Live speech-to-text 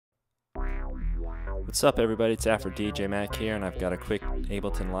What's up everybody, it's AfroDJMac here, and I've got a quick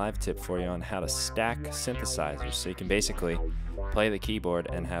Ableton Live tip for you on how to stack synthesizers so you can basically play the keyboard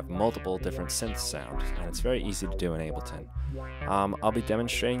and have multiple different synth sounds, and it's very easy to do in Ableton. I'll be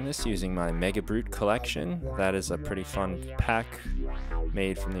demonstrating this using my Mega Brute collection. That is a pretty fun pack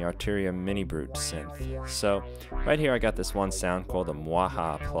made from the Arturia Mini Brute synth. So right here I got this one sound called a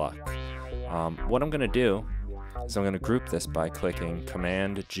Mwaha pluck. What I'm going to do is I'm going to group this by clicking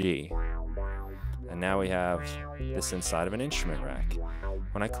Command G. And now we have this inside of an instrument rack.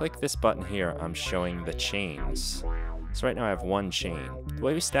 When I click this button here, I'm showing the chains. So right now I have one chain. The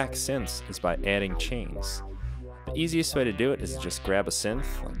way we stack synths is by adding chains. The easiest way to do it is to just grab a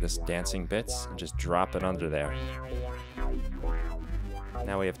synth, like this Dancing Bits, and just drop it under there.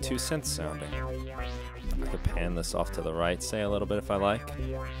 Now we have two synths sounding. I could pan this off to the right, say a little bit if I like,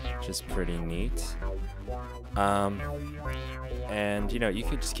 which is pretty neat. And you know, you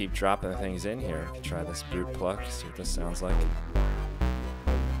could just keep dropping things in here. You could try this brute pluck, see what this sounds like.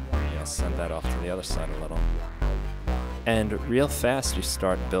 Maybe I'll send that off to the other side a little. And real fast you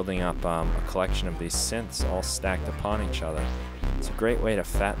start building up a collection of these synths all stacked upon each other. It's a great way to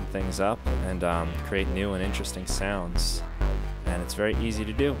fatten things up and create new and interesting sounds. And it's very easy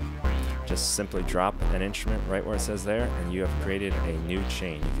to do. Just simply drop an instrument right where it says there, and you have created a new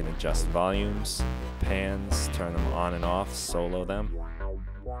chain. You can adjust volumes, pans, turn them on and off, solo them.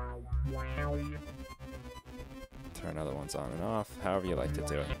 Turn other ones on and off, however you like to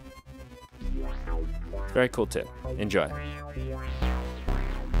do it. Very cool tip. Enjoy.